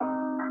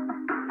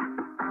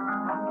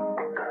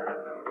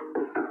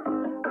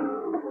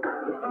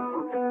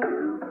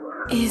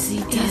Easy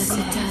does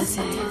it.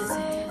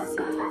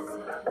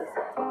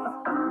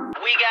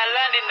 We got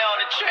London on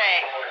the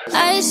track. I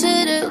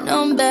should've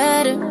known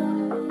better.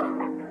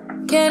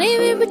 Can't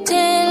even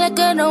pretend like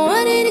I don't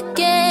want it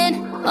again.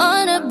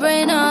 On the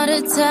brain all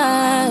the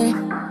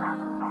time,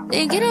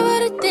 thinking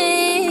about the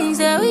things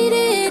that we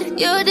did.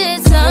 You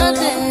did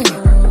something,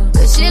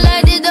 but shit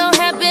like this don't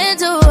happen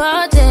too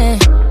often.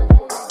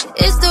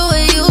 It's the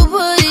way you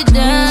put it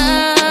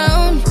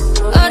down.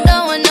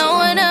 Although when no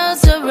one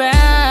else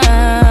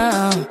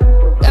around,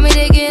 got me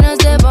taking a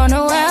step on the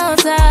wild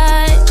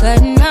side,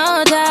 cutting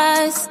all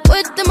ties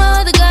with them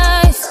other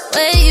guys.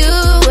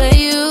 Where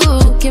you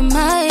get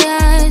my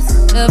eyes,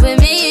 loving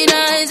me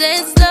nice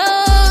and slow.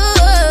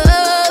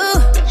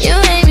 You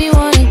made me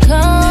wanna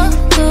come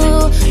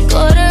through,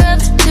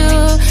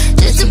 1:45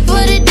 just to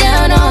put it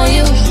down on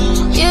you.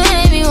 You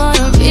made me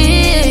wanna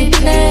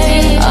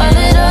replay all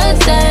of those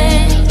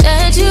things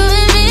that you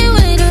and me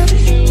went up.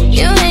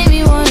 You made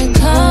me wanna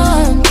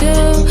come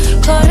through,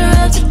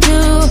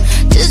 1:45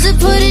 just to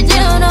put it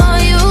down on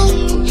you.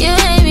 You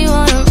made me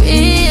wanna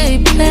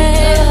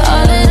replay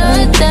all of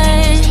those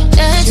things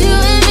that you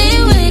and me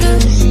went up.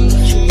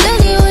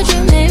 Look at what you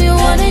made me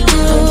wanna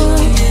do.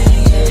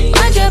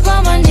 I drop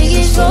all my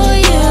niggas for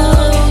you.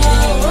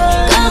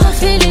 Got my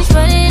feelings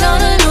running on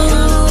the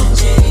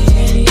loose.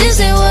 This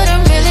ain't what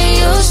I'm really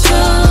used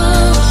to.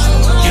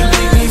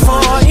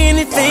 Before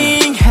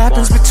anything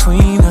happens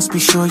between us, be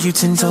sure you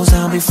 10 toes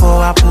down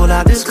before I pull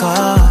out this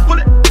card.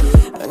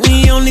 And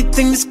the only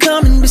thing that's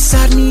coming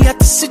beside me at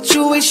the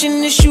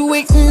situation is you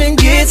waiting and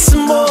get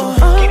some more.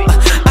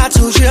 I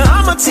told you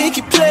I'ma take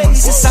your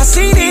places, I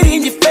seen it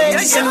in your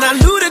face, and I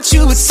knew that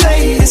you would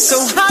say it. So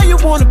how you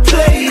wanna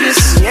play this?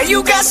 Yeah,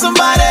 you got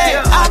somebody.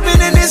 I've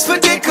been in this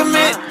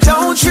predicament.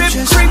 Don't trip,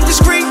 creep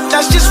discreet.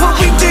 That's just what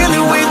we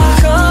dealing with.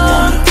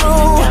 Come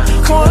through,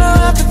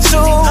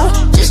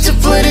 1:45 just to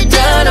put it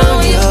down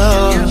on you.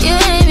 You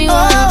made me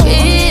wanna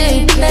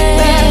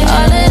replay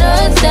all of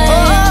those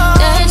things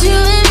that you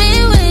and me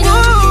went up.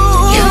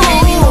 You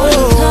made me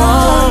wanna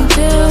come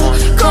through,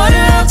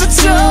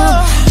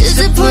 1:45 just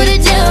to put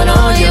it down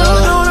on you.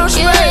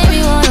 You made me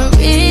wanna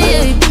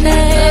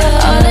replay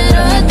all of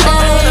those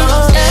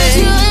things that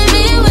you and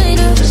me went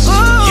up.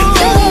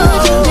 Look at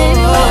what you made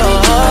me wanna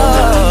do.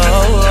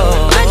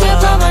 I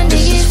drop all my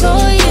niggas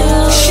for you.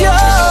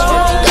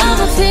 Got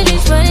my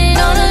feelings running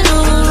on the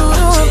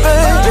loose.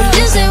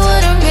 This ain't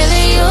what I'm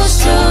really used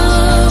to.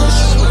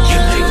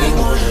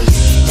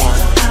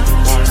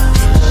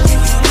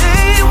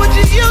 Hey, what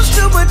you used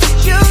to, what you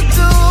used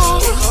to.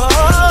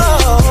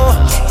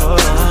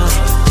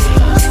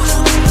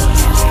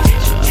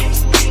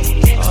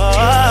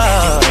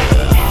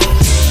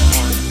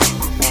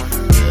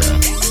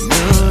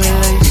 New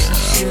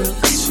relationship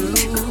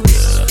too.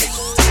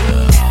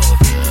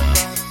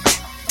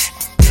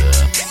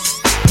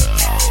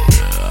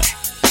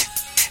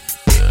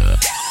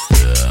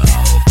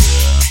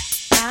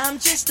 I'm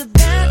just a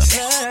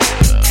bachelor.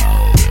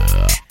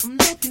 I'm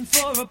looking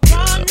for a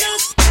partner,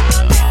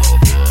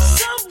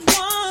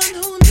 someone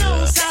who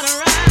knows how to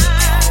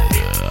ride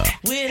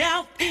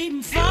without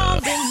even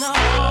falling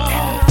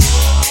off.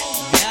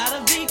 Gotta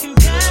be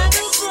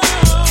compatible,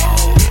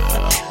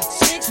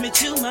 takes me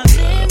to my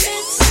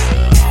limits.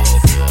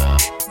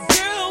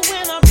 Girl,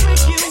 when I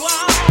break you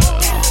off,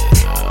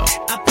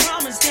 I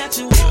promise that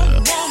you won't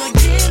wanna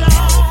get off.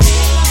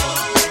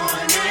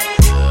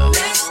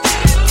 Let's do it.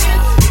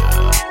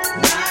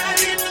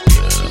 Ride it,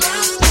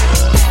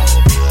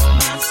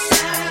 my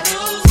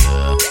saddle's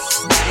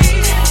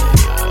waiting.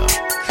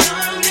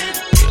 Come and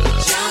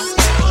jump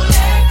on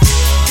it,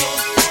 go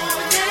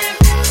on it.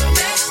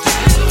 Let's do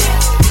it.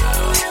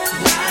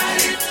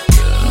 Ride it,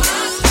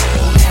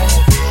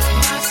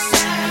 my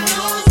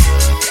saddle's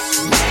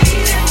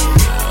waiting.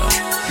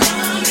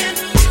 Come and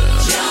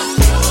jump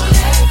on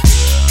it.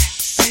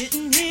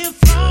 Sitting here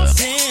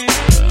flossing,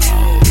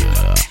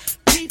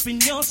 keeping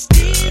your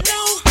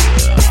stilo.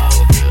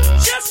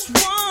 Just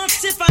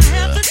once, if I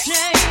have the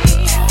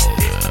chance,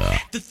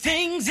 the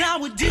things I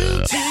would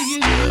do to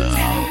you.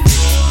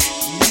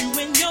 You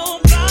and your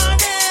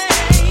body,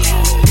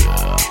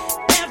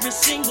 every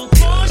single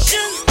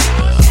portion,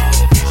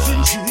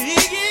 sends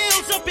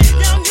chills up and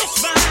down your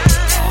spine.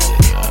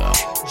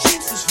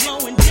 Juices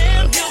flowing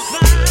down your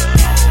spine.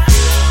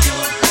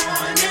 You're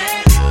on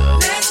it,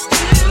 let's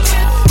do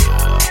it.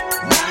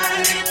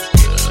 Ride it,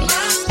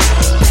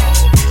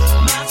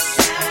 my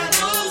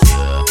saddle's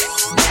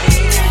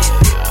waiting.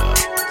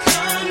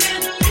 Come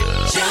and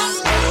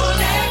jump on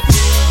it.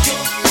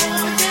 You're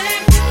on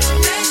it,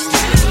 let's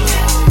do it.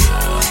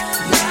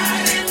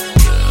 Ride it,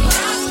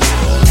 my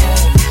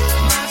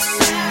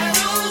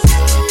saddle's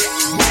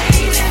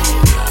waiting.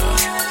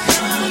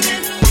 Come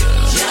and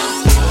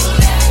jump on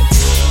it.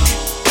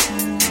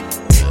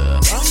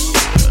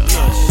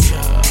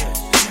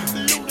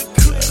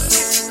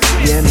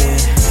 Yeah, man.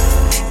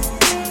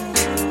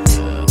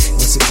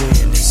 Once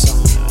again, this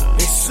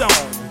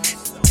song.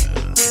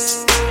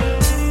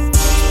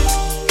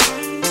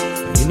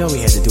 You know we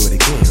had to do it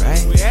again,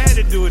 right? We had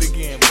to do it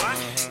again, boy.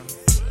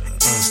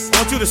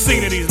 you to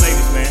sing to these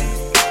ladies, man.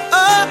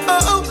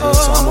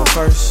 So I'm up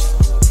first.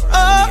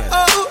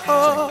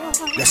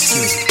 Let's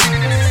see.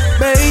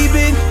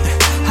 Baby,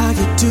 how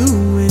you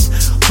doing?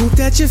 Hope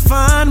that you're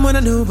fine.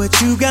 Wanna know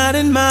what you got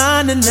in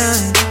mind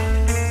tonight.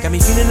 Got me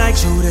feeling like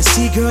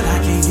Jodeci, girl, I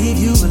can't leave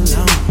you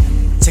alone.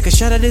 Take a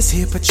shot of this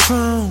here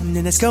Patron,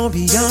 and it's gonna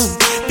be on.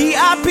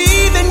 VIP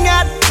then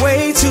got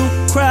way too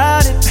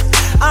crowded.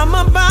 I'm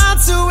about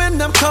to and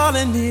I'm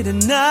calling it a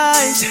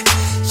night.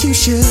 You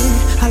should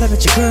holler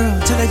at your girl,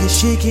 tell her you're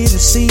shaking the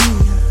scene.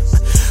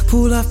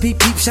 Pull off beep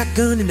beep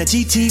shotgun in the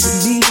GT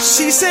with me.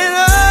 She said,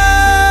 oh,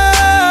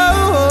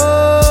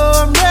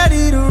 I'm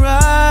ready to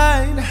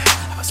ride.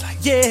 I was like,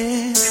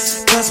 yeah.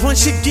 Cause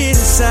once you get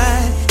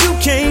inside, you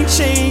can't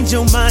change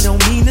your mind.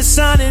 Don't mean to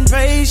sound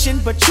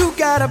impatient, but you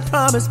gotta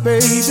promise,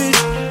 baby.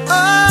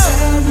 Oh,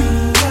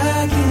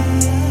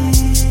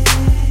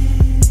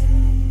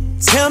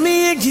 tell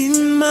me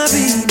again, my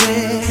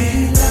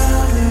baby.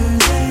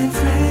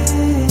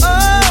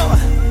 Oh,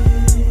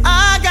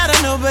 I gotta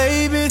know,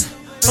 baby.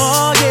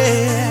 Oh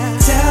yeah,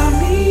 tell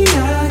me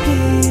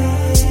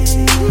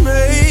again.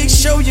 Make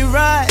sure you're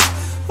right.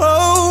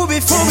 Oh,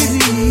 before we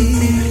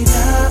leave.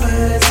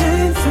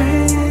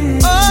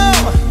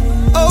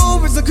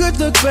 Oh, it's a good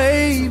look,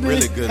 baby.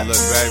 Really good look,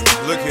 baby.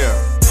 Look here.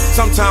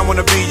 Sometime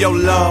wanna be your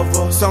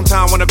lover,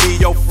 sometime wanna be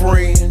your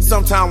friend,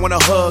 sometime wanna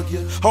hug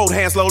you, hold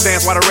hands, slow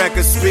dance while the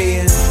record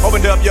spin.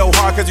 Opened up your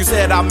heart cause you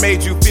said I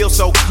made you feel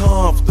so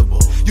comfortable.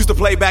 Used to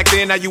play back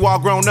then, now you all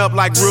grown up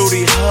like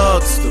Rudy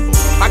Huxtable.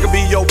 I could be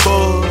your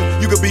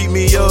bud, you could beat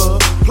me up.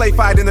 Play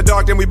fight in the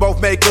dark, then we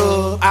both make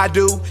up. I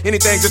do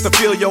anything just to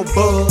feel your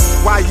buzz.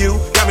 Why you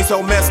got me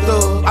so messed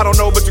up? I don't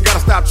know, but you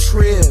gotta stop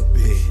tripping.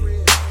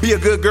 Be a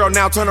good girl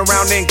now, turn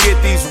around and get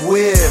these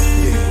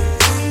whipping.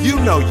 You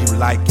know you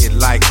like it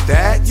like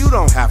that. You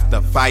don't have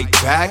to fight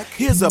back.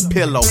 Here's a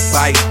pillow,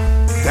 bite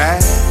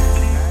that.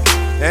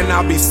 And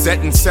I'll be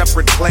setting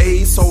separate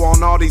plays, so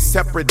on all these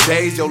separate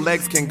days, your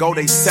legs can go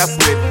they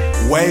separate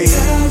ways.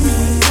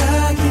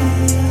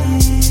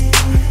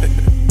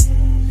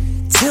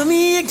 Tell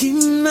me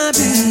again, my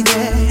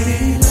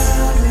baby.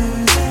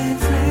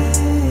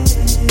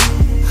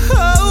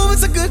 Oh,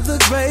 it's a good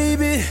look,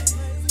 baby.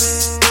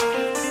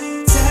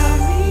 Tell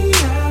me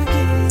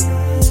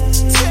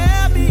again.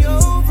 Tell me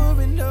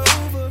over and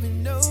over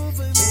and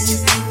over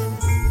again.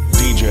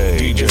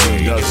 DJ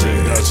does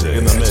it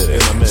in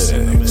the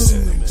mix.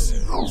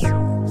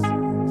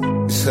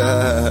 I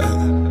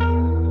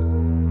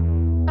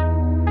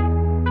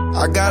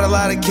got a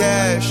lot of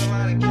cash.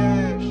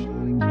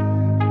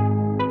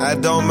 I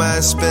don't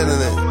mind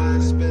spending it.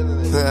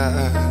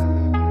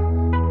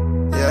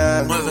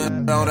 Yeah.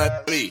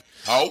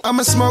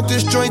 I'ma smoke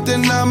this joint,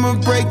 then I'ma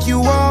break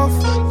you off.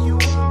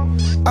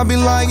 I'd be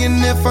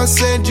lying if I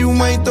said you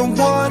ain't the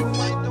one.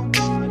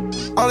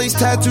 All these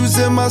tattoos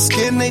in my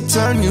skin, they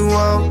turn you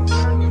on.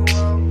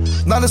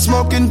 Lot of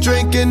smoking,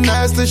 drinking,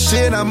 that's the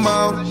shit I'm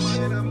on.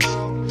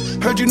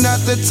 Heard you not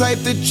the type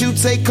that you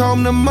take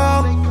home to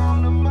mom.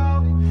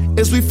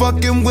 Is we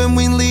fucking when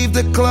we leave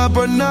the club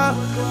or not?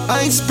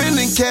 I ain't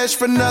spending cash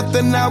for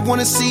nothing, I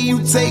wanna see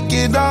you take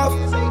it off.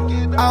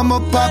 I'ma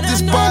pop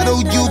this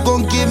bottle, you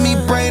gon' give me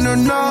brain or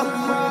not?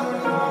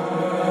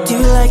 Do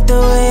you like the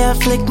way I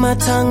flick my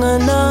tongue or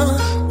no?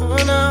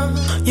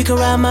 You can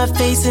ride my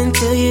face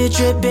until you're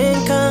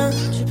dripping cum.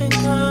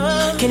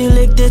 Can you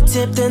lick the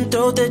tip then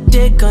throw the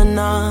dick or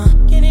no?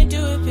 Can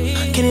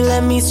you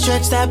let me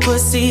stretch that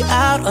pussy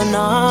out or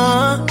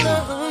no?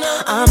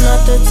 I'm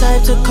not the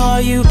type to call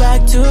you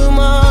back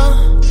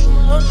tomorrow,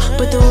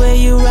 but the way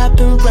you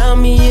wrapping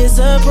around me is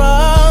a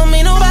problem.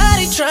 Ain't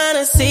nobody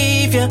tryna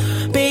save ya,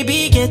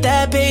 baby, get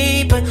that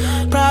paper.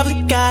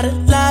 Probably got a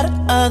lot of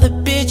other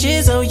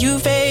bitches owe you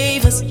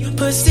favors.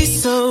 Pussy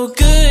so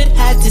good,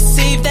 had to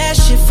save that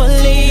shit for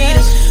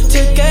later.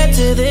 Took her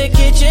to the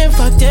kitchen,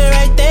 fucked her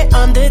right there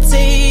on the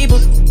table.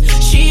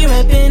 She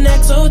reppin'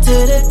 XO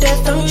to the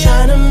death. I'm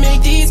tryna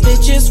make these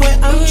bitches wet.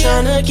 I'm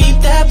tryna keep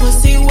that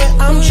pussy wet.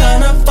 I'm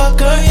tryna fuck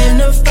her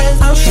and her friends.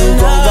 You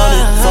gon' run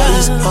it for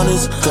these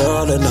hundreds,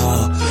 girl, and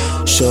all.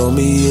 Show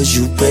me is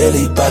you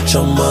really bout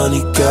your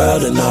money,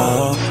 girl, and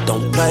all.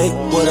 Don't play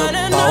with a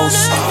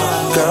boss,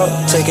 girl,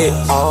 take it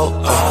all.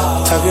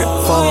 Target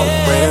for a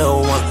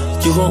real one,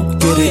 you gon'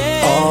 get it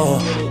all.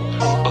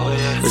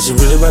 Is you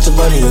really about your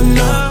money or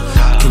not?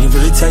 Can you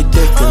really take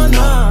dick or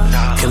not?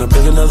 Can I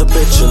bring another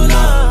bitch or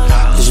not?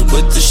 Is you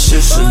with the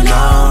shit or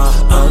not?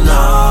 Oh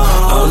no,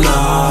 oh no.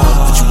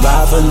 Would you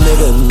ride for a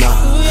nigga or not?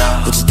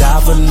 Would you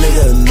die for a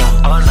nigga or not?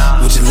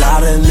 Would you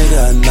lie to a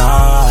nigga or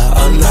not?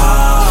 Oh no,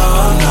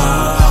 oh no.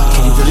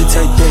 Can you really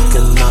take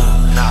dick or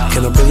not?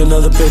 Can I bring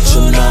another bitch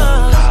or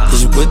not?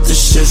 Is you with the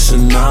shit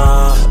or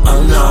not? Oh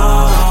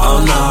no,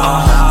 oh no.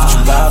 Would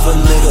you ride for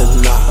a nigga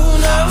or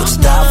not? Would you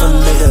die for a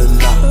nigga or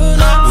not?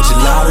 Would you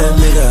lie to a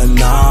nigga or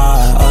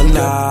not? Oh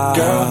no.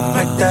 Girl,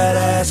 make that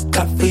ass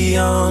clap for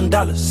your own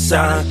dollar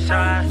sign.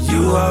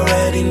 You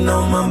already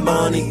know my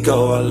money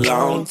go a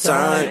long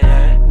time.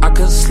 I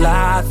could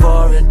slide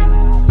for it,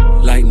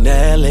 like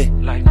Nelly.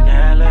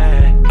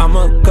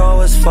 I'ma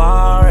go as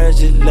far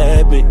as you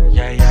let me.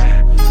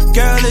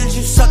 Girl, is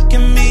you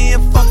sucking me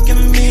and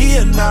fucking me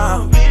or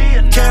not?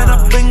 Can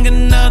I bring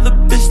another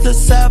bitch,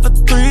 let's have a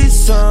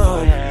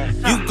threesome?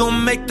 You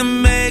gon' make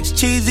them eggs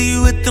cheesy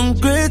with them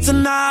grits or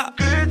not?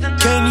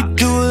 Can you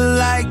do it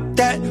like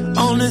that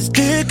on this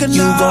dick or not?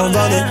 You gon'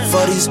 run it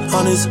for these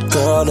honeys,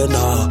 girl, or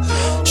not?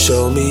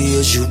 Show me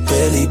is you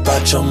really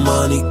bout your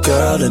money,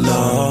 girl, or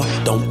not?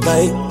 Don't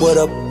play with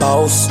a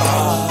boss,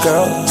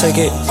 girl, take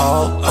it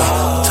all,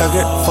 take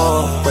it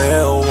for a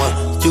real one.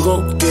 You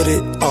gon' get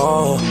it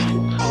all.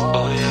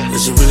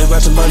 Is you really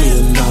about your money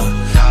or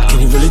not? Can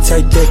you really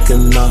take dick or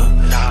not?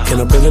 Can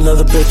I bring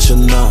another bitch or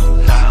not?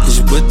 Is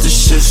you with the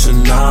shit or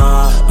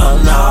not? Oh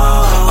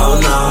nah, oh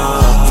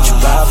nah. Would you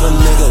ride for a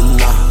nigga or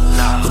not?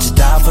 Would you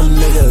die for a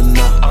nigga or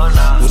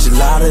not? Would you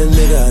lie to a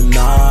nigga or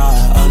not?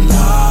 Oh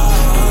nah,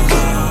 oh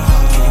nah.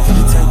 Can you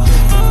really take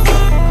dick or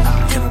not?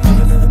 Can I bring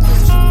another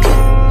bitch or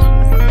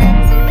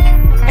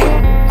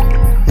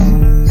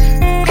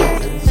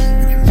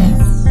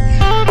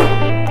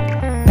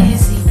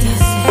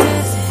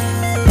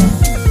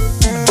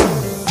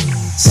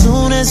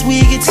Soon as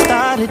we get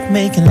started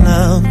making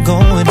love,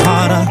 going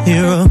hard, I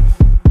hear a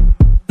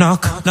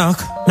knock,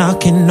 knock,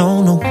 knocking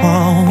on the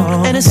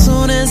wall. And as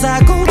soon as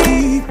I go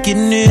deep,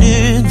 getting it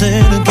in,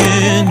 then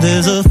again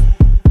there's a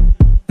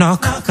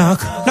knock,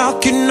 knock,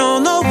 knocking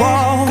on the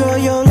wall. Girl,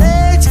 your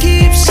legs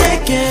keep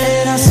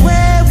shaking, I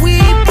swear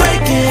we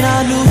breaking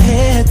our new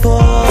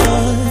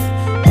headboard.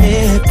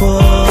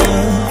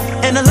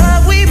 And the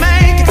love we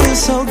make, it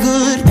feels so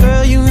good,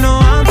 girl, you know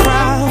I'm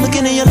proud.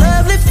 Looking at your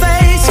lovely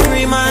face,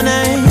 scream my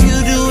name,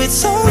 you do it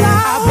so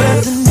loud. I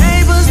bet the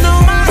neighbors know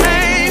my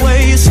name,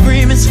 where you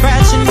screaming,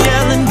 scratching,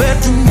 yelling.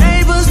 Bet the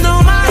neighbors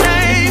know my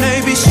name,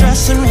 maybe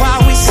stressing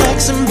while we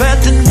sexing.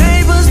 Bet the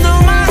neighbors know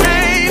my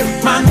name,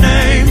 my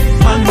name,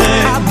 my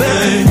name. I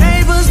bet the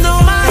neighbors know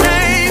my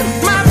name,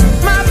 my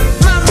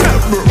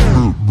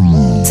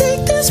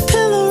Take this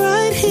pillow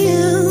right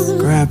here,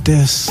 grab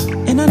this.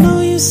 and I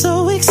know you're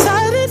so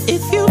excited.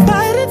 If you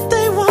bite it,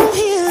 they won't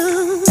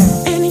hear.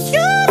 And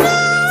you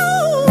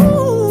know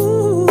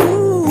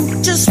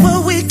just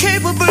what we're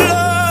capable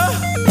of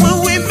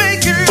when we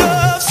make it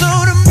love. So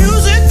the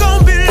music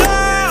gon' be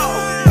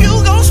loud, you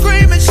gon'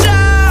 scream and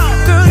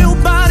shout. Girl, your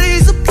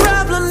body's a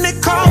problem, they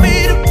call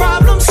me the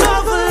problem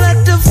solver.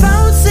 Let the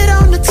phone sit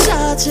on the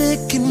charge,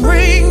 it can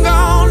ring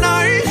all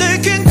night. They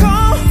can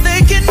call,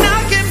 they can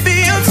knock and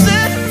be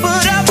upset,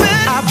 but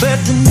I bet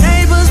the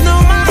neighbors know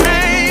my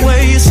name,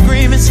 where you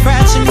screaming,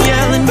 scratching,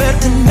 yelling.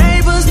 Bet the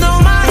neighbors know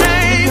my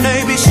name,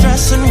 maybe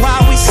stressing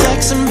while we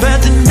sexing.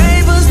 Bet the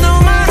neighbors know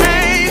my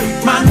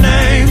name, my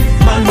name,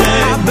 my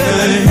name. I bet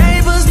the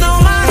neighbors know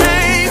my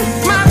name,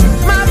 my.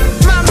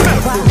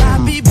 While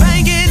I be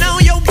banging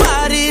on your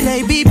body,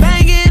 they be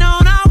banging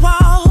on our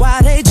wall.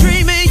 While they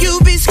dreaming, you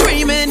be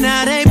screaming,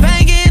 now they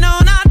banging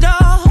on our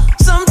door.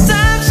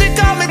 Sometimes she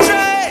call me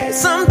Trey,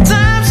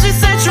 sometimes she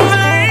say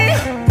Tremaine.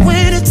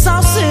 When it's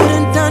all said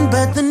and done,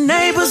 but the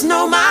neighbors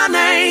know my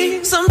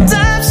name.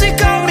 Sometimes she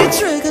call me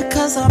Trigger,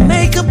 cause I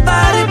make a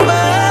body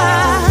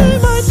buzz. They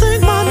might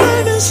think my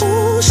name is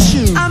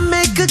shoot. I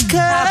make a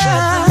cut.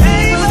 The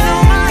neighbors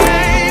know my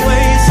name,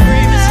 where you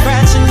screaming,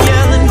 scratching,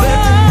 yelling. Bet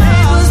the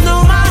neighbors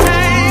know my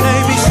name, they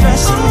be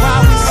stressing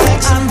while we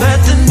sexing. Bet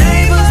the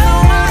neighbors know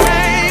my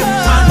name,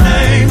 my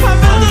name, my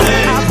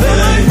name. I bet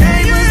the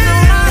neighbors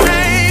know my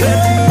name, bet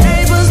the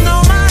neighbors know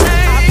my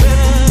name. I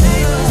bet the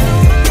neighbors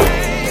know my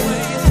name.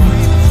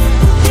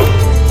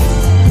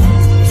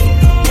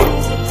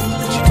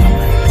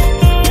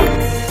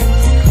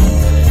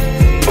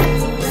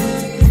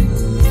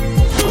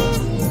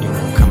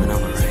 I'm coming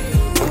over, right?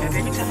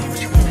 Baby, tell me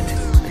what you wanna do.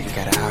 You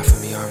got an eye for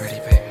me already,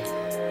 baby?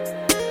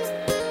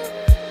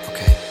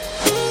 Okay.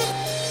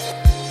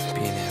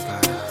 Be in there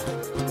about,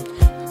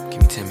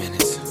 give me 10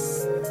 minutes.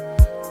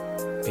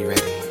 Be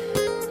ready.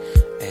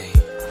 Hey,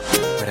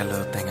 wear that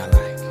little thing I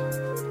like.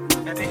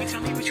 Now, baby,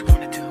 tell me what you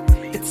wanna do with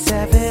me. It's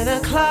 7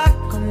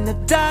 o'clock on the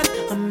dot.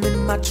 I'm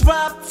in my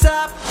drop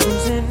top,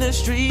 cruising the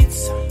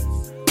streets.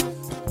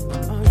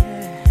 Oh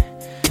yeah,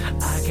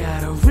 I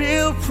got a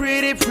real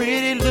pretty,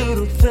 pretty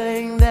little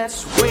thing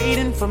that's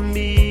waiting for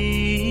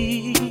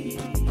me.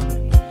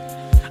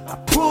 I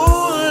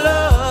pull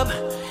up,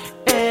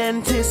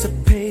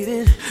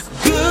 anticipating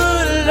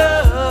good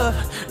love.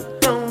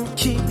 Don't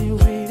keep me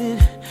waiting.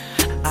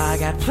 I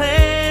got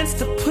plans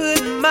to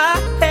put my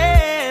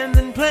hands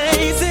in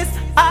places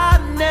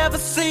I've never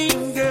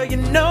seen. Girl, you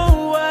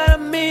know what I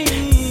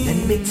mean. Let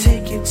me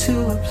take you to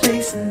a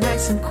place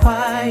nice and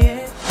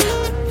quiet.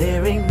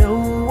 There ain't no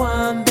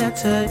one there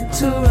to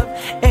interrupt.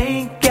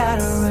 Ain't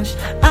gotta rush.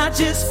 I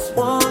just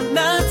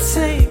wanna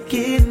take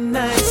it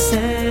nice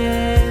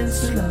and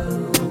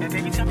slow. Now,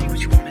 baby, tell me what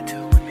you wanna do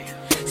with me.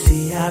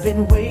 See, I've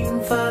been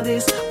waiting for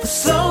this for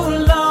so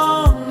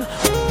long.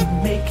 We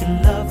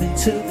making love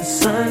until the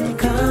sun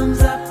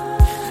comes up.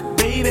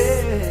 Baby,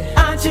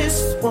 I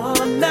just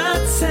wanna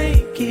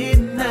take it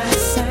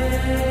nice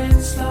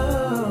and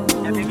slow.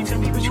 Now, baby, tell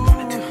me what you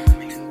wanna do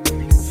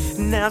with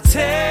me. Now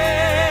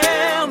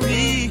tell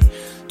me,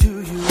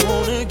 do you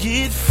wanna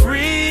get free?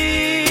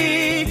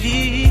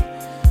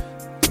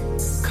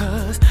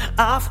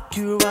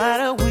 freak you right,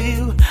 I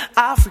will.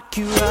 I'll freak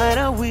you right,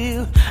 I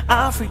will.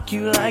 I'll freak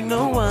you like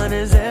no one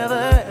has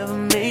ever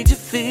made you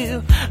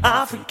feel.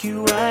 I'll freak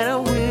you right, I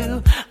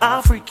will.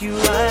 I'll freak you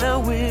right, I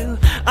will.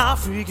 I'll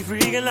freak you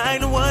freaking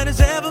like no one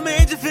has ever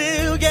made you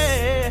feel,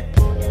 yeah.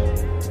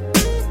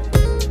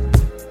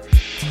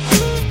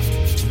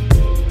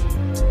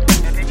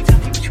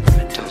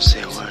 Don't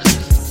say a word.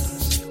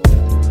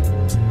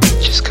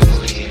 Just come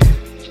over here.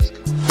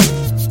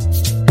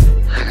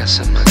 I got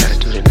something I gotta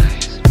do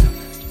tonight.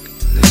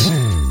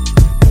 Listen.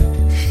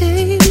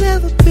 Ain't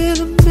never been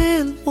a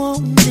man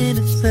wanting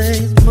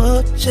anything as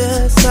much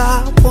as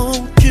I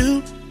want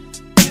you.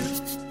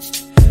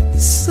 The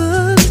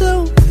sun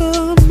don't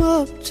come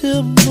up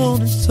till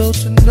morning, so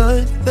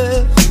tonight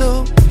there's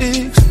no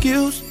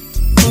excuse.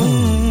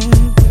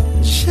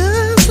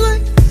 Just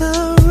like the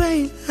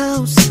rain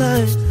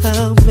outside,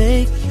 I'll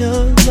make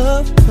your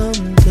love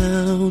come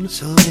down.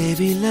 So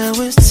baby, now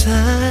it's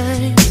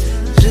time.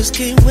 Just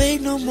can't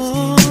wait no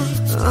more.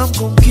 I'm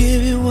gonna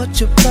give you what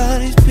your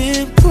body's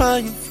been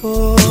crying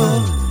for.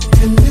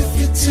 And if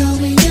you tell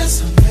me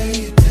yes, I'll lay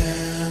it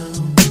down.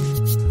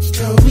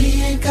 Girl, we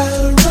ain't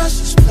gotta rush,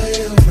 just play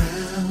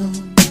around.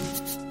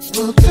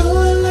 We'll do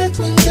it like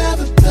we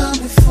never done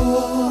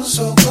before.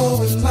 So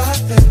go and lock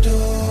that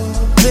door.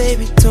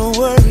 Baby, don't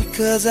worry,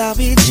 cause I'll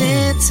be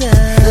gentle.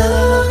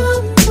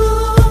 Come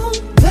on,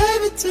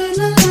 baby, turn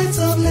the lights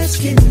off, let's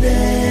get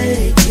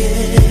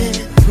naked.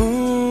 Come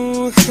on.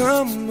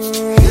 Come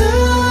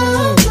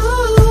on,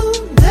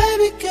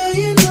 baby girl,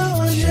 you know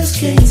I just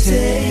can't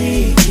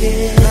take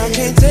it. I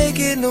can't take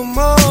it no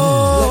more.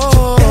 Let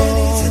your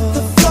panties hit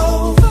the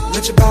floor.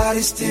 Let your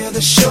body steal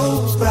the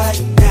show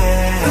right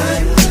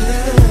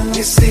now.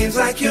 It seems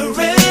like you're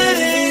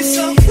ready,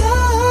 so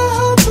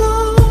come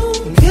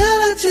on. Girl,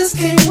 I just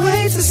can't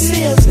wait to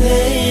see us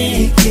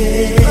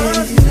naked.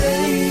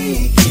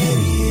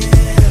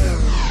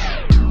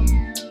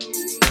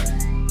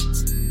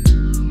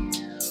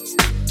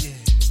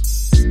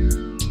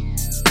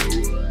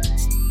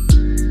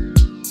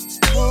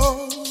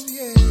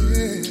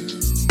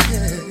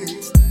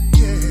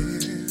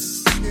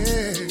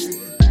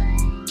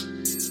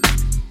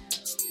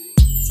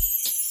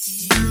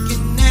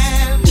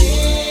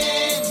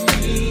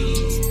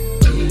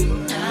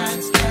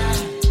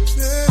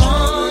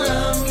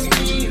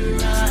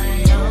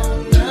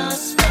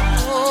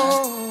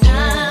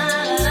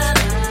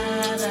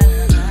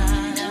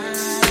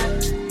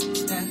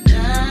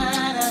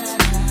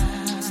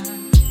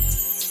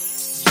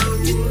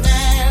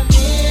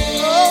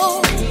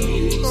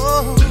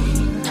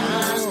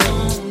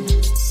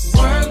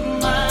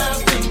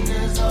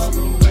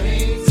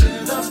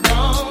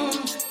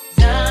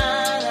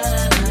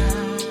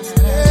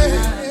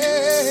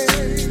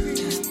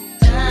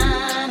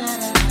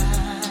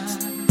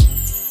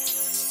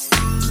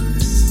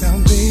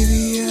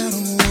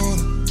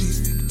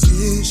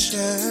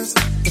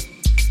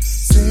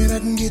 Saying I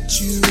can get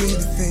you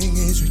anything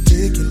is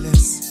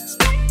ridiculous.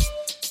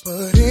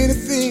 But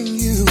anything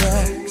you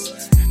ask,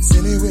 it's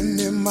anywhere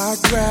in my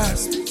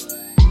grasp.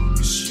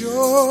 It's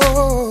yours.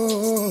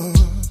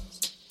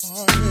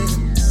 Oh, yeah.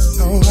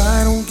 No,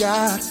 I don't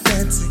got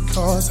fancy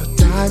cars or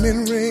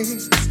diamond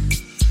rings.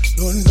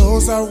 Lord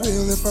knows I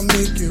will if I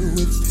make you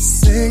with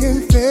this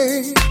singing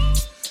thing.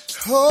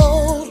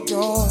 Hold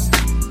on,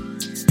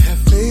 have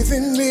faith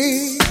in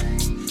me.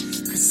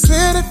 Cause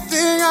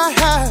anything I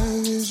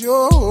have is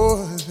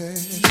yours, baby.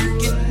 You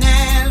can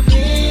have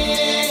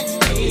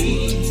anything.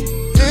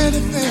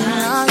 Anything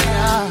I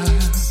got.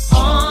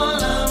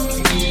 All of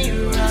me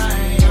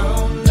right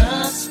on the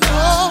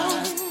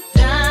spot.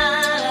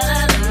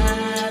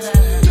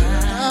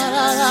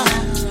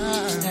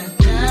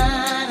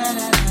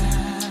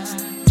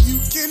 You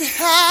can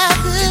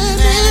have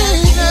anything.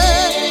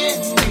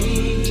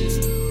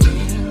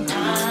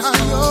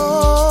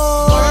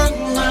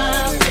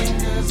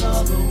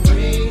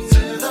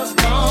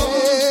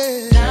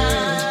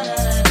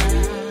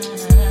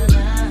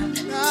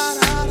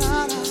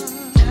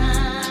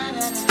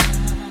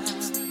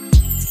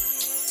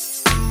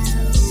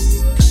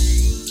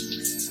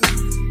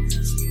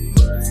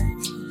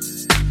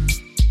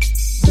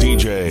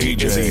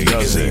 DJ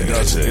does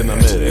it in the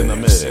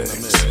mix.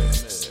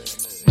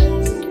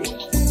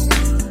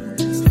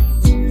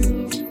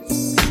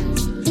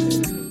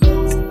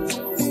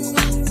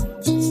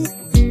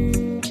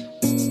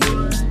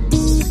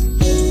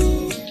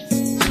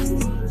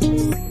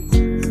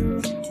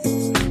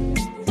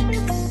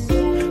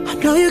 I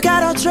know you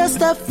got all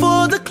dressed up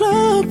for the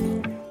club,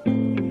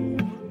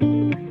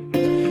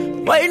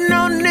 waiting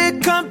on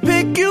Nick come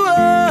pick you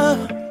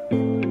up.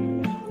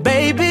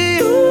 Baby,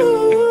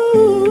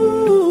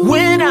 ooh,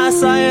 when I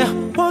saw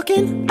you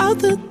walking out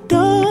the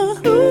door,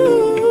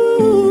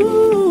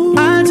 ooh,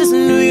 I just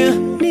knew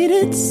you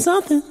needed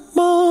something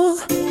more.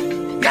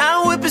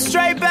 Now whip it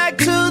straight back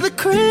to the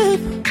crib.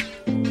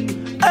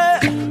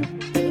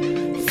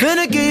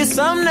 Finna give you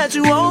something that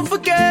you won't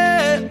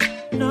forget.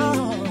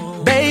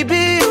 No,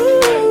 baby,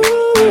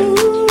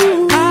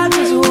 ooh, I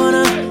just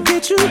wanna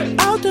get you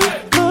out the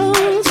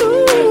clothes.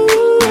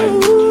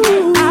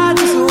 Ooh, I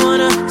just wanna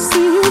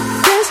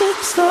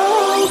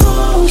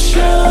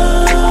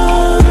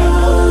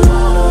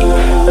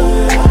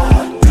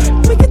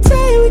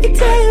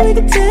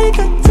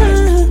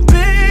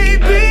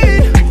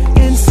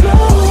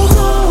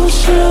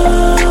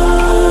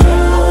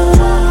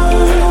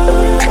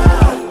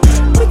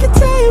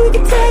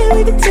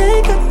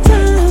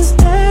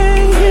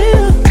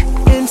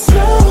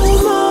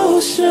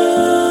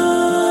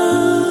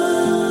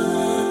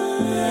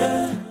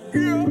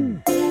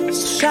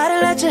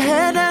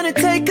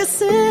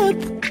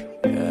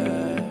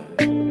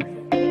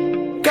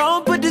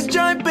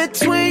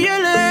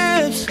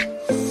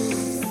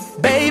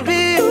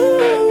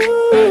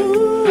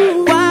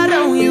Why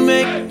don't you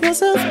make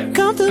yourself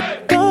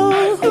comfortable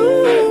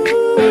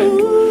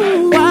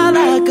while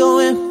I go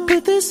and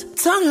put this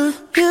tongue on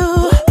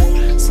you?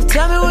 So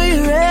tell me when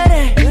you're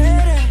ready.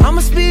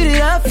 I'ma speed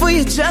it up for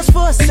you just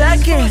for a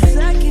second.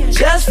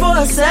 Just for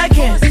a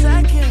second.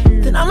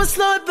 Then I'ma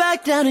slow it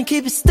back down and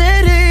keep it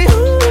steady.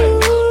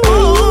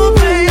 Ooh,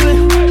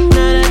 baby.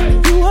 Now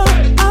that you are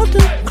out the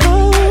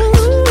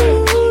clothes,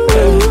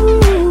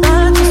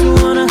 I just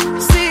wanna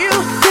see you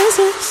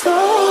dancing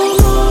slow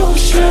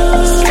motion.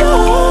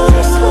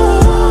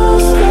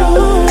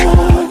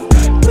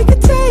 We can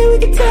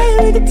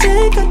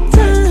take our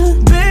time,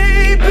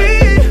 baby,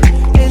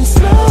 in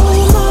slow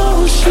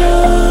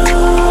motion.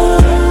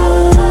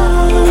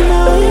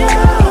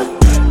 Yeah.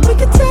 We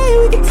can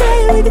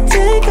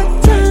take our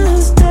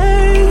time,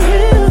 stay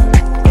here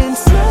in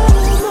slow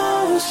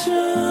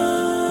motion.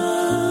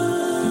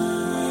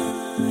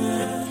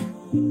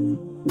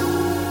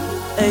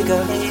 Hey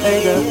girl, hey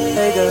girl,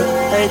 hey girl,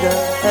 hey girl,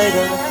 hey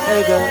girl,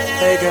 hey girl,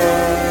 hey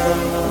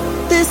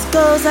girl. This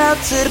goes out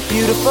to the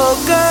beautiful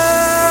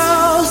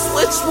girls.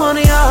 Which one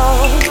of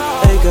y'all?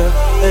 Hey girl,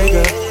 hey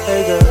girl,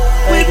 hey girl,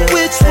 hey girl.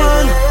 Which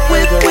one?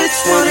 Which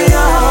one of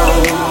y'all?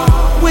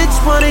 Which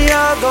one of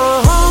y'all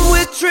go home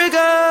with Trigger?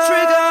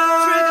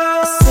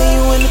 I see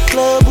you in the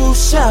club, who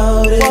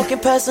shouted? Walking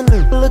past and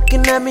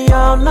looking at me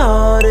all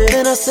naughty.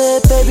 Then I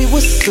said, baby,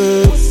 what's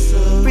up?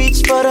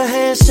 Reach for the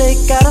handshake,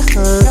 got a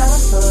hug.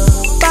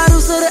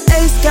 Bottles of the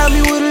Ace got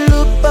me with a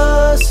little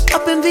buzz.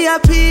 Up in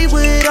VIP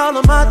with all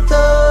of my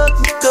thugs.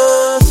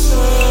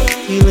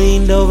 He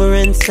leaned over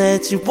and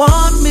said, you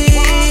want me?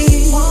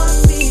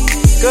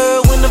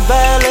 Girl, when the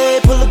valet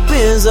pull the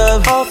Benz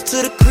up, off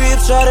to the crib,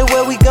 try to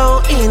where we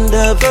gon' end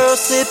up. Girl,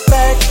 sit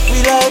back,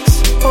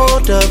 relax,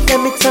 hold up, let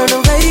me turn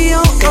the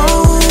radio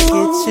on.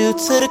 Get you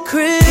to the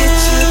crib,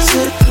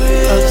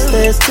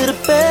 upstairs to the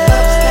bed.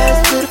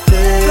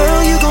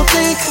 Girl, you gon'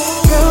 think,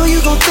 girl,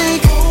 you gon'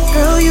 think,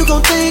 girl, you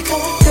gon' think,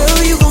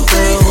 girl, you gon'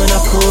 think. When I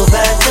pull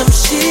back them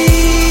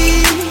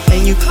sheets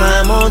and you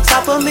climb on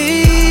top of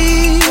me,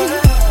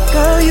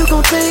 girl, you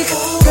gon' think,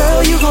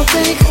 girl, you gon'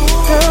 think,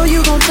 girl,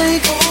 you gon'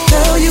 think,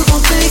 girl, you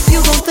gon' think,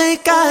 you gon'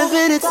 think I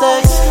invented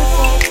sex.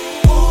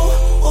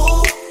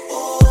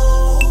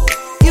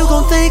 You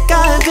gon' think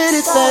I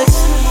invented sex.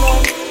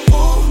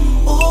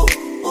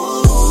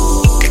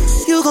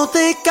 You gon'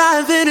 think I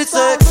invented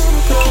sex.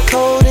 Put the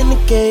code in the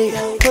gate,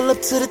 pull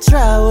up to the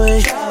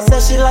driveway.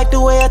 Said she like the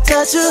way I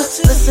touch her,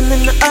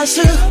 listening to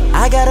Usher.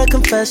 I got a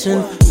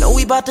confession, know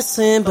we bout to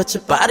sin, but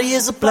your body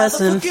is a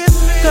blessing.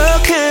 Girl,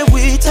 can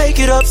we take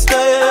it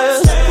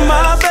upstairs?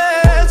 My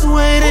bed's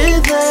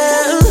waiting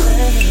there.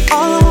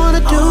 All I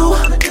wanna do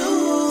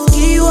is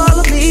give you all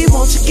of me,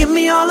 won't you give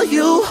me all of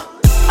you?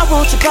 I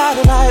want your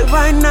body like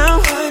right now.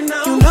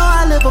 You know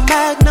I live a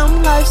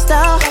magnum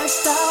lifestyle.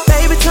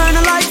 Baby, turn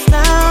the lights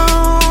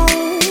down,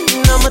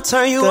 I'ma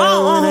turn you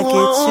on when I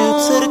get you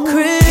to the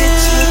crib.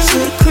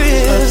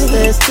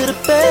 Upstairs to the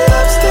bed.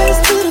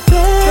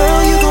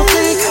 Girl, you gon'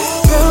 think,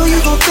 girl, you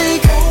gon'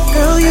 think,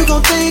 girl, you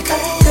gon' think,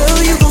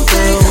 girl, you gon'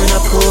 think. When I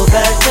pull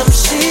back them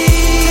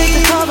sheets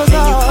and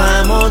you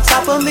climb on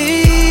top of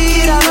me,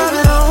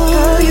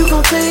 girl, you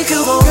gon' think,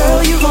 you gon',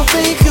 girl, you gon'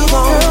 think, you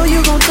gon', girl,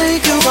 you gon'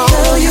 think, you gon',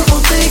 girl, you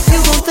gon' think,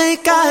 you gon'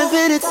 think I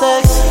invented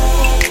sex.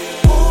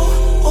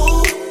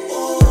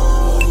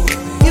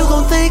 You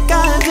gon' think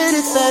I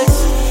invented sex.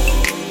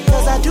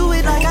 Cause I do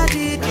it like I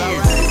did.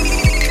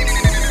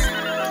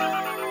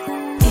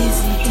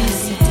 Easy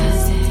does it.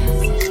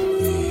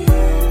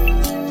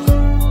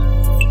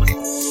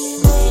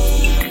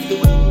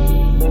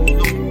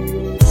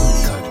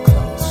 Cut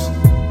close.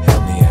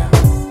 Help me out.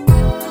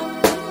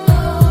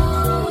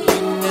 You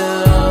know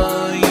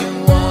you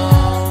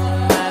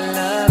want my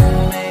love,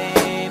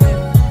 baby.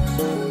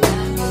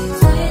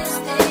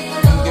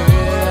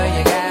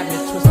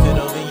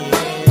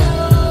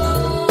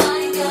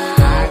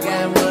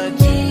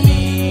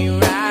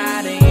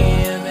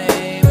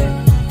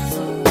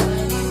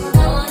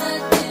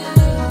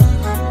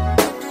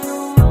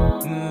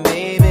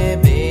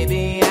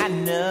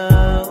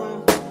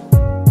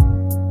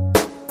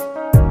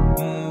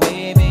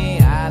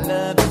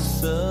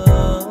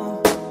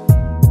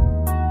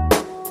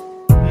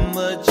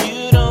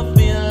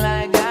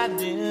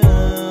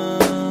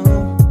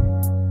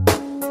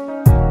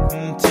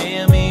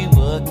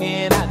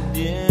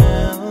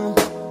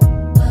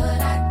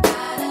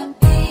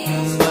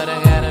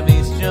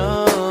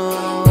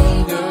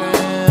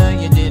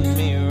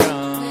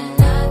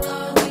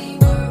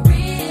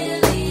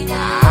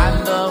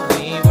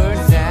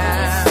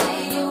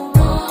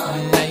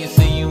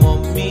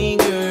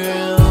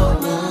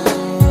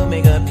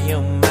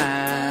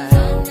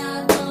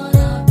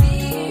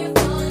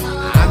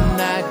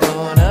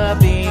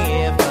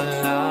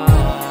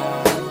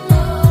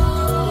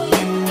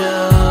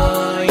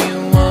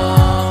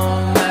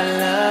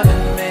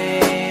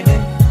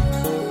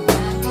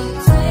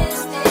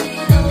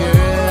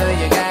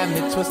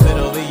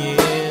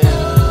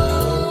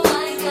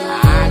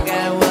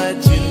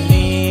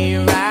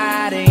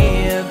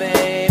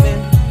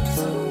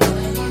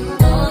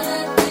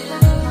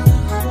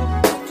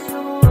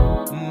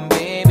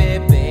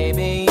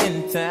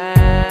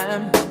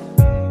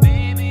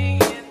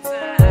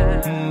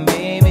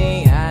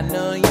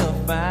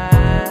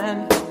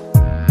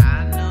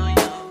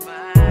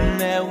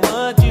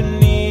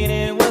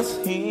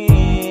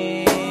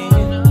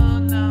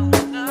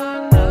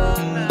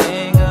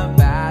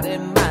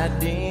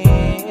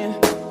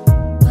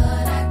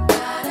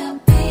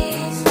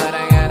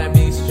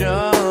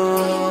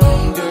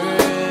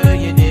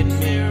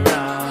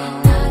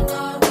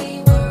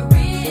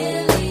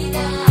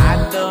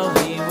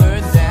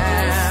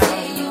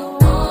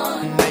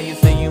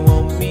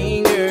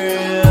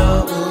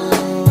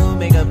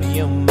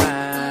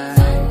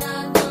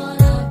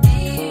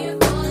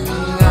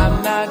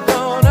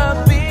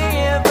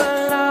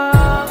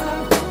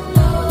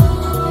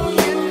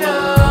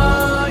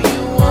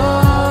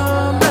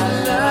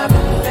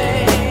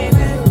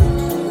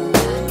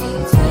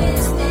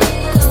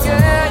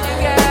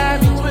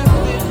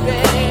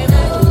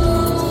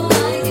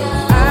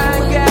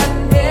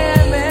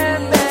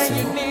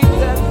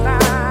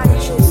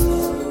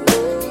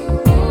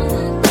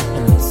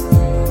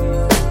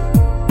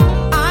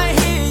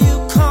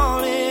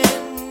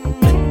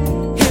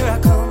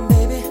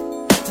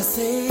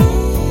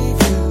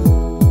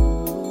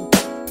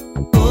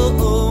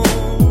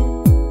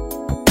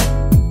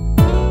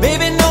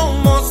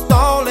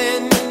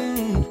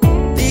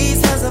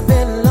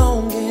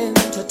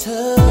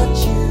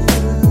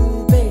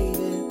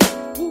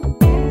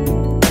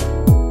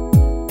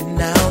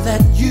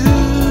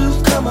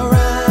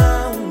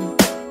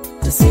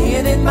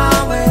 it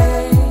my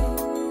way.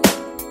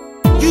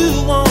 You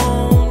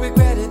won't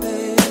regret it,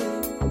 babe,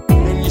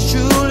 and you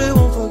surely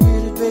won't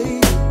forget it,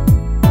 babe.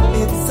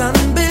 It's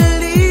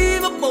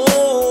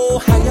unbelievable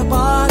how your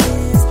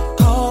body's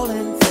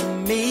calling for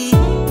me.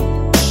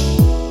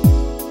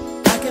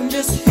 I can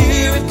just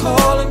hear it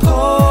calling,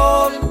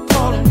 calling,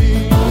 calling me.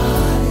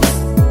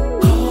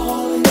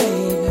 Calling,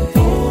 baby.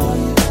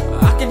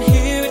 I can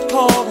hear it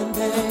calling,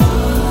 baby.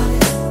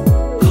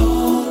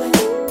 Calling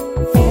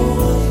for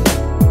you.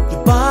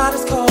 Your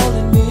body's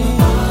calling me.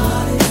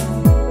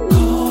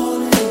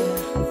 Calling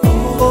for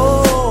you.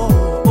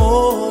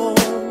 Oh,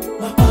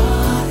 my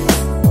body's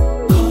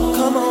calling.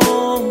 Come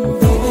on,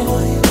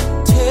 baby.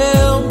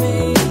 Tell me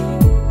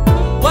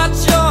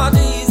what's your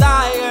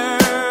desire.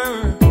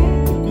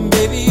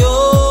 Baby,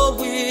 your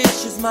wish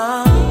is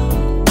my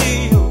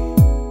deal.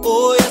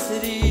 Oh, yes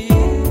it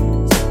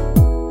is.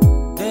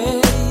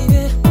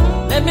 Baby,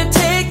 let me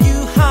take you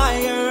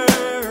higher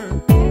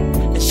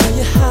and show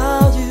you how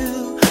you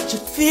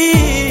should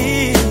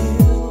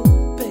feel,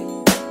 baby.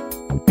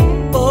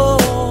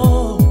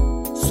 Oh,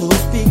 so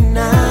speak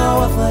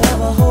now or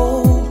forever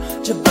hold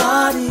your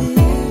body.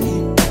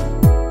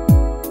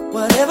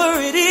 Whatever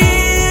it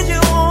is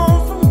you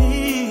want from me,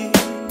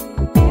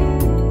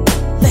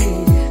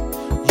 lady.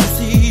 You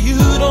see, you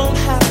don't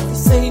have to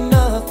say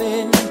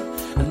nothing.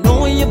 I know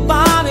when your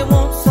body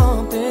wants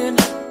something,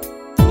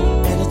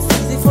 and it's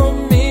easy for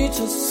me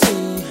to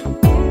see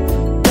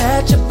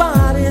that your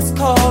body's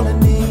calling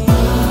me.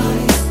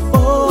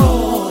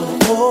 Oh,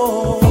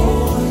 oh,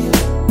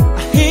 I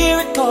hear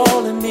it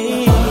calling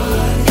me.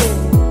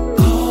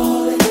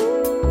 Calling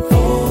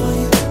for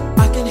you.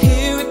 I can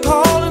hear it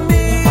calling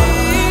me.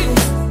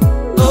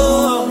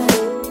 Oh,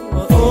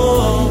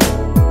 oh,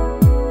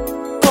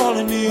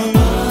 calling me.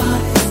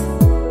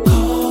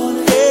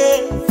 Yeah,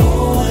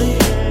 for you.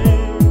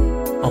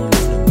 I'm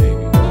listening,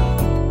 baby.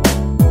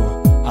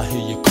 I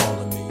hear you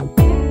calling me.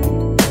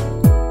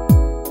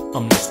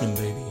 I'm listening,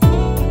 baby.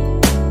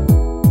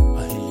 I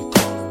hear you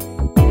calling me.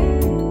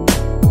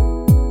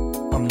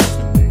 I'm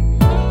listening, baby.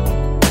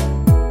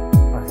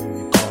 I hear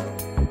you calling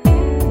me.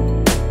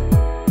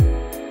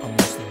 I'm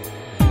listening, baby.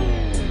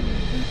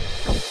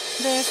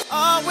 There's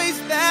always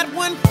that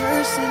one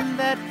person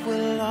that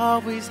will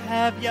always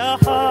have your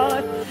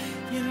heart.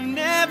 You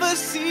never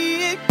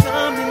see it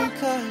coming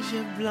 'cause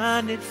you're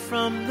blinded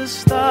from the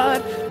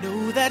start.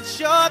 Know that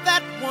you're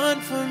that one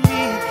for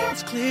me.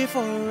 It's clear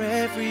for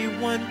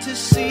everyone to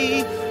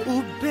see.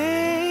 Ooh,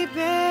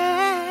 baby.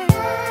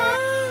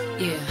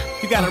 Yeah.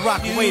 You gotta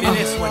rock your way to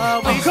this one.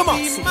 Come on.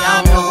 See, I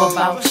don't know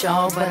about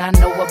y'all, but I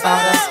know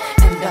about us.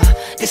 And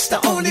it's the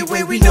only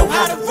way we know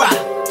how to rock.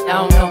 I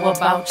don't know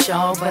about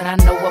y'all, but I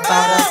know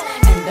about us.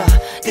 And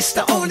it's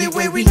the only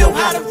way we know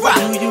how to rock.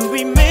 Do you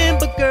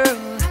remember, girl?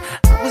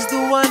 I was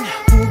the one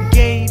who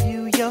gave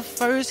you your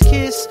first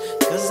kiss.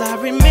 'Cause I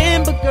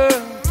remember,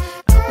 girl,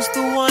 I was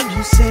the one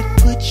who said,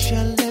 put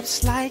your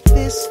lips like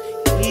this.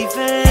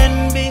 Even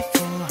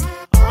before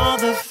all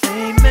the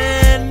fame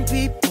and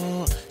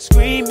people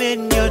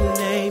screaming your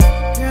name.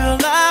 Girl,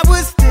 I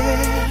was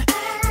there,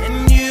 and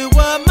you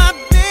were my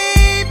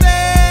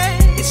baby.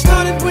 It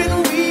started when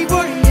we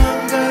were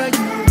younger,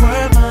 you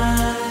were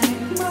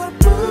mine.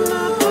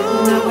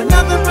 Now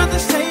another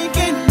brother's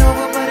taking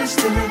over, but it's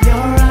still in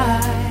your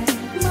eyes.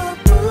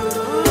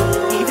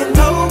 Even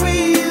though we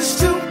used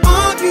to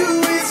argue,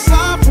 it's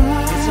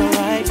alright. It's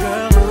alright,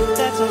 girl,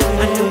 that's alright.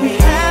 I know we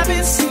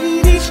haven't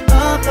seen each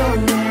other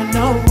in a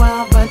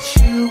while, but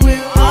you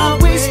will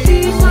always be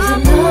I was in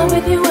love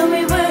with you when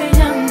we were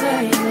younger.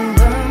 You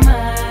were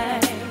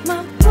mine, my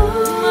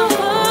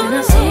boy. And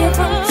I see it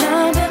from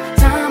time to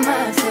time. I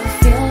still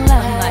feel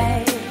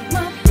like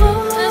my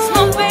boy. That's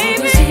my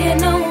baby. You see it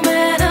no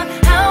matter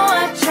how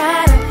I try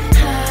to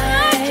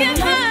hide. I can't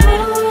hide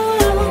it.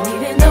 And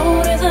even though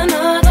there's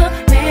another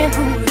man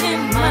who's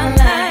in my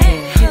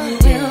life, you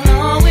will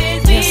always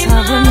be mine. Yes, I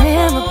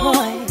remember,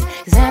 boy.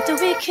 'Cause after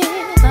we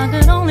kissed, I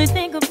could only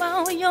think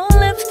about your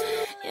lips.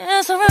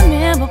 Yes, I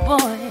remember,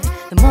 boy.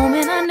 The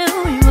moment I knew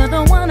you were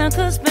the one I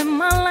could spend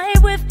my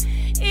life with.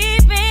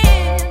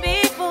 Even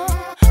before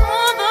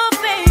all the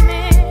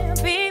famous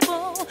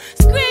people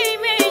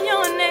screaming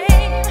your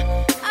name,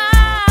 I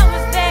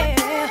was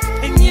there,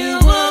 and you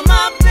were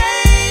my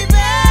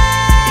baby.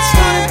 It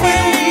started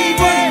when we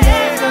were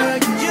younger,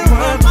 you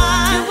were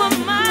mine. You were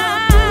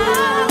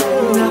mine.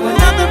 Now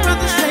another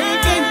brother's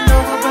taking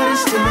over, but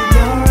it's still in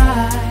your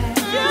eyes.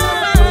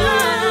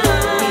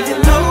 Even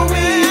though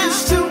we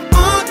used to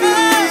argue,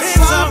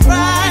 it's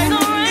alright.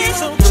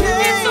 It's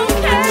okay.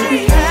 We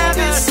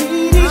haven't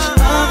seen each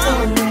other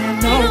in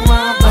a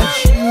while, but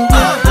you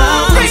will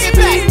always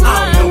be mine. I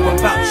don't know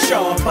about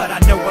y'all, but I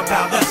know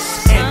about us.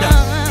 And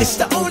it's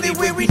the only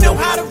way we know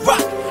how to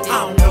rock. I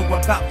don't know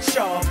about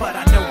y'all, but I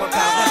know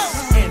about us.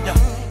 And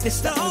it's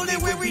the only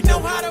way we know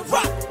how to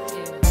rock.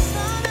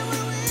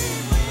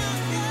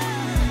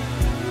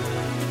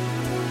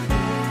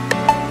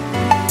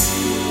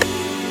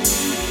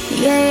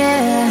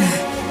 Yeah,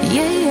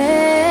 yeah,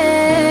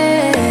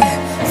 yeah.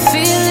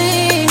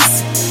 Feelings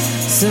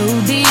so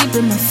deep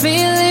in my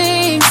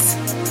feelings.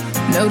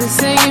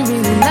 Noticing you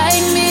really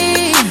like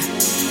me.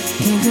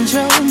 Can't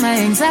control my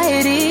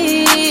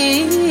anxiety.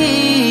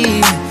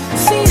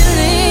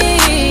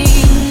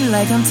 Feeling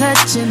like I'm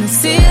touching the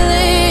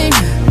ceiling.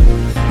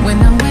 When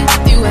I'm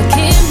with you, I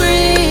can't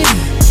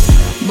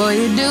breathe. Boy,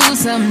 you do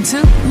something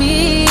to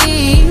me.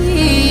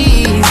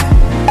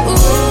 Ooh,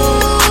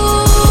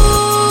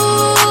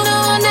 no,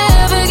 I'll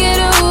never get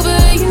over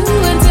you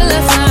until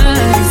I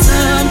find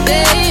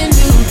something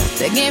new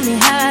that get me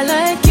high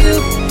like you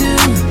do.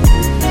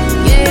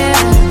 Yeah.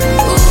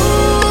 Ooh,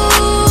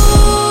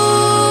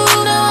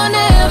 no, I'll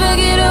never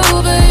get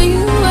over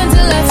you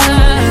until I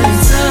find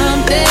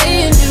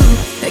something new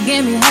that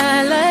get me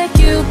high like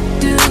you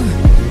do.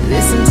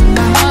 Listen to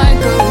my heart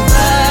go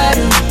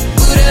bottom,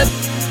 boot up,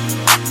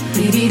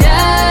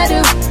 beady-da-do,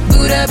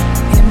 boot up,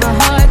 and my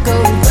heart go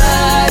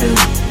bottom,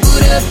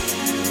 boot up,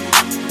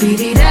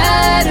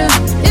 beady-da-do.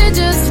 It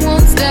just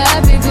won't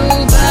stop, it go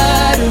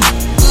bottom,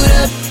 boot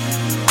up,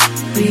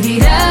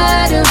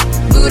 beady-da-do,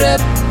 boot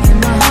up, and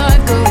my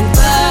heart go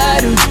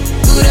bottom,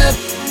 boot up,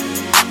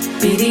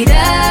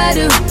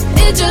 beady-da-do.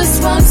 It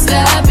just won't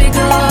stop, it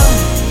go.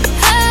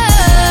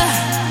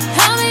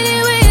 How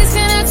many ways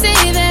can I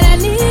say that I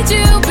need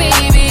you,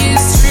 baby?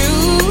 It's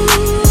true.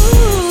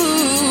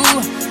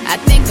 I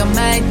think I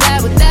might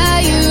die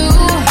without you.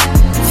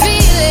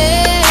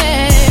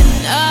 Feeling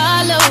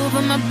all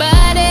over my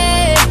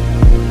body.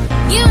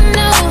 You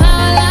know how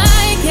I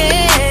like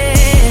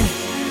it.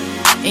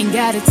 Ain't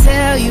gotta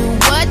tell you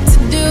what to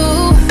do.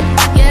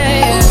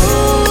 Yeah.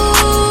 Ooh,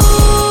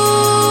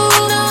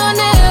 no, I'll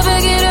never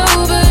get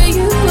over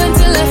you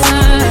until I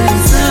find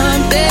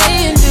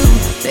something new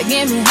that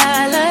get me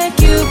high like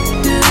you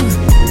do.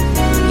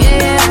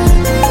 Yeah.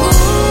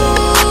 Ooh,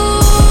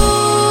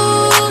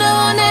 no,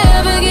 I'll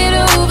never get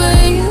over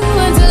you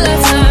until I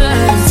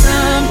find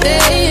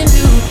something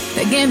new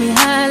that get me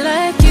high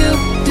like you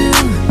do.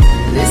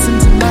 Listen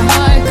to my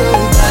heart go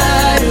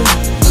bottom,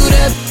 boot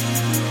up,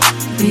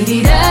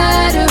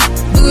 beady-da-do,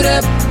 boot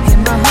up,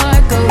 and my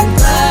heart go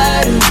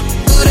bottom,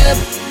 boot up,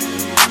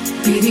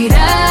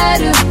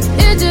 beady-da-do.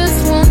 It just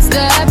won't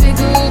stop, it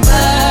go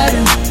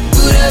bottom,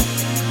 boot up,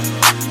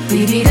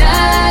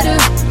 beady-da-do,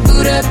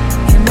 boot up,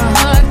 and my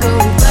heart go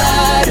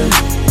bottom,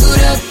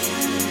 boot up,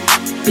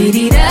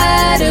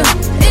 beady-da-do.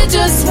 It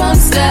just won't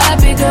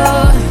stop, it go.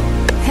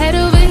 Head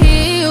over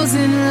heels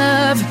in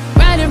love,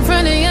 right in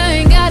front of you,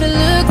 I ain't gotta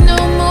look no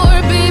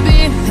more,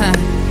 baby.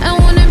 I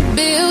wanna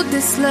build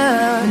this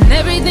love, and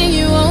everything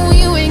you own,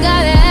 you ain't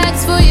gotta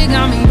ask for. You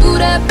got me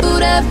boot up,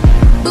 boot up,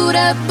 boot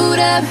up, boot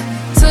up.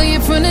 So you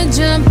from the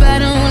jump, I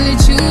don't wanna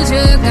choose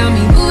you. Got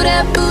me boot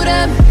up, boot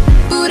up,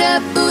 boot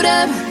up, boot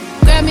up.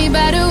 Grab me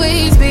by the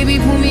waist, baby,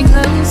 pull me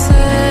closer.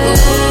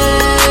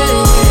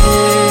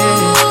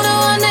 Ooh, no,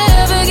 I'll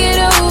never get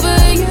over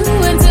you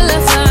until I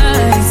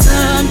find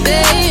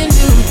something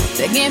new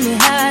that get me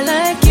high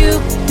like you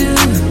do.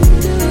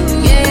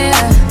 Yeah.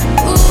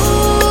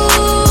 Ooh,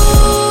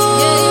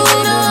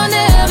 no, I'll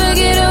never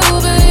get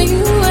over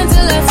you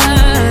until I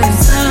find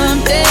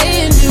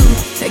something new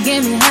that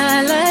get me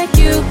high like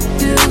you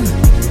do.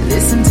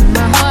 Listen to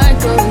my heart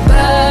go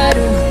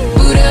bottom,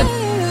 boot up,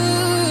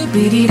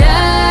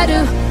 beady-da-do,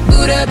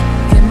 boot up,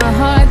 and my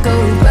heart go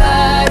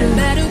bottom,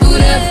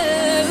 boot up,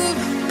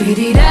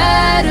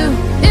 beady-da-do.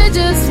 It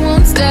just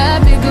won't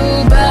stop, it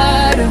go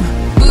bottom,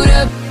 boot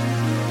up,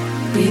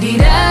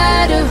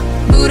 beady-da-do,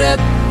 boot up,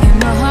 and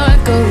my heart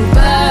go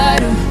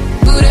bottom,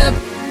 boot up,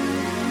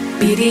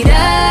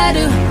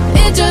 beady-da-do.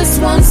 It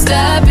just won't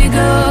stop, it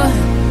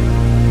go.